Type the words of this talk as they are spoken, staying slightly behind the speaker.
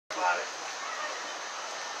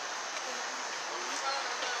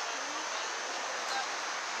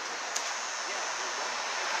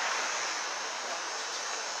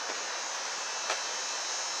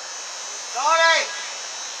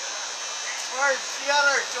Where's the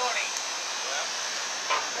other Tony?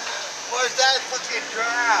 Where's that fucking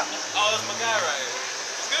giraffe? Oh, it's my guy right here.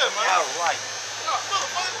 It's good, man. Yeah, right. Oh,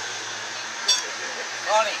 motherfucker.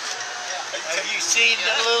 Tony, have you seen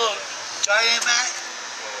the little giant man?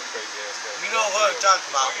 You know what I'm talking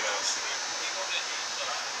about.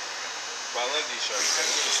 I love these shirts.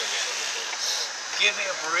 Give me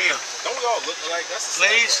a burrito. Don't we all look alike? That's the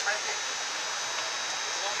please.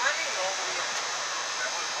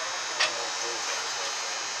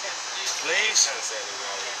 Please.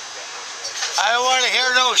 I don't want to hear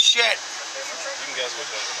no shit. You can guess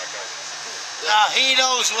which ones are my cousins. Now he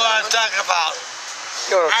knows what I'm talking about.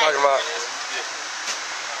 You know what I'm talking about.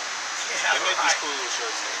 They make these cool little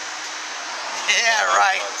shirts. Yeah,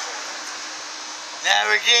 right.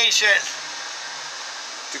 Navigation.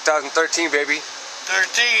 2013, baby. 13, 5,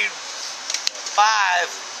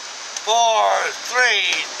 4,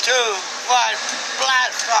 3, 2, 1,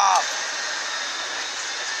 blast off.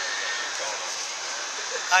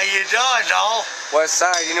 How you doing, Noel? West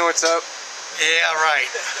Side, you know what's up? Yeah, right.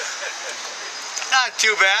 Not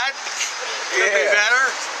too bad. Could be better.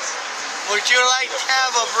 Would you like to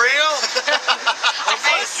have a burrito? I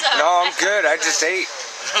think so. No, I'm good. I just ate.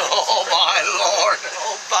 Oh my Lord.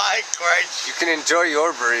 Oh my Christ. You can enjoy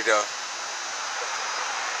your burrito.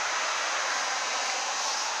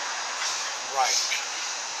 Right.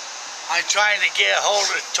 I'm trying to get a hold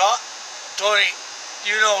of Tony.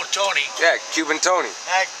 You know Tony. Yeah, Cuban Tony.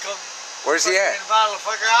 Where's he at?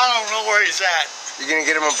 Motherfucker, I don't know where he's at. You gonna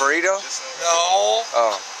get him a burrito? No.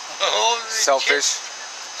 Oh. Oh, selfish.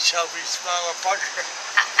 Selfish motherfucker.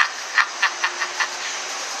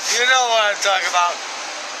 You know what I'm talking about.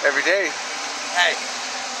 Every day. Hey.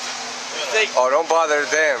 Oh, don't bother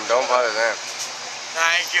them. Don't bother them.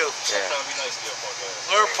 Thank you. Yeah.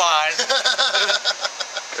 We're fine.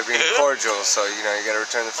 They're being cordial, so you know you gotta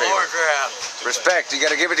return the favor. Autograph. Respect. You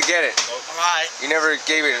gotta give it to get it. Right. You never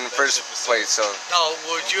gave it in the first place, so. No.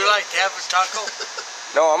 Would you like to have a taco?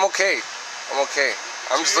 No, I'm okay. I'm okay.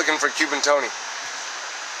 I'm just looking for Cuban Tony.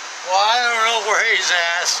 Well, I don't know where he's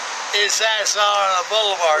at. His ass on the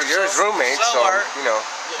boulevard. Well, you're his roommate, somewhere. so you know.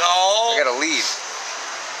 No. I gotta leave.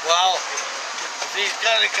 Well, if he's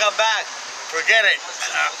gonna come back, forget it.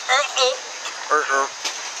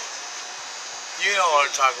 You know what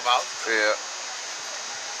I'm talking about. Yeah.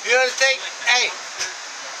 You don't think, hey,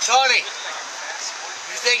 Tony,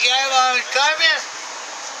 you think I'm coming?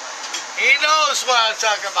 He knows what I'm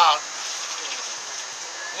talking about.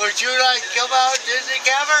 Would you like to come out to the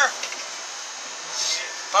camera?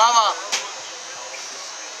 Mama,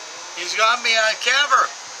 he's got me on camera.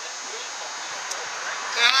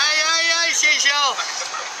 Ay, Shisho.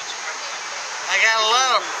 I got a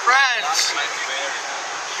lot of friends.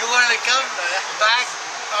 You want to come back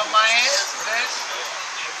on my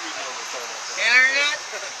internet?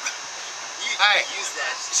 Hey,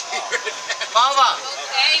 Mama.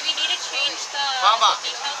 Okay, we need to change the Mama.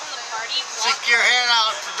 details on the party. Stick your head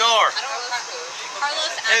out the door. I don't know. Carlos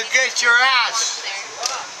And get your ass.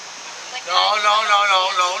 Like No,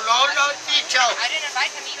 Chicho. I didn't invite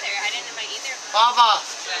him either. I didn't invite either. Mama,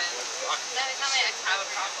 Every time I asked him,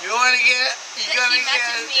 you want to get, you gonna he get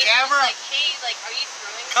messaged a me and camera? was like, hey, like, are you throwing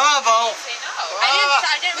Come on, Bo. Say no.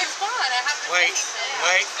 I didn't respond. I haven't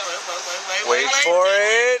Wait for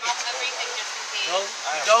it. Everything just in case.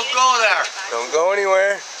 Don't go there. Don't go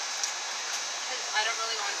anywhere. I don't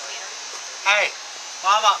really want to see him. Hey,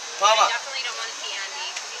 Mama, I definitely don't want to see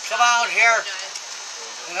Andy. come out here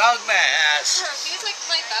and hug my ass. He was like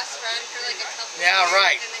my best friend for like a couple Yeah, years,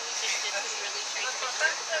 right. and then he just did some really strange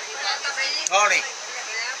things. Tony,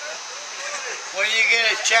 when you get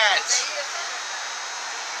a chance,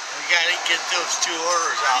 we gotta get those 2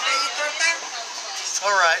 orders out. It's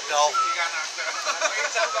alright, no.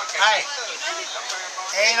 Hey,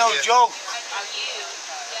 ain't no joke.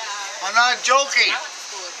 I'm not joking.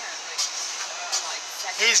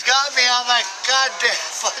 He's got me on my goddamn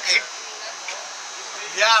fucking...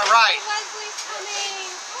 Yeah, right.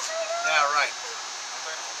 Yeah, right.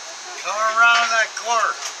 Come around that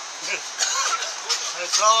corner.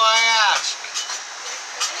 That's all I ask.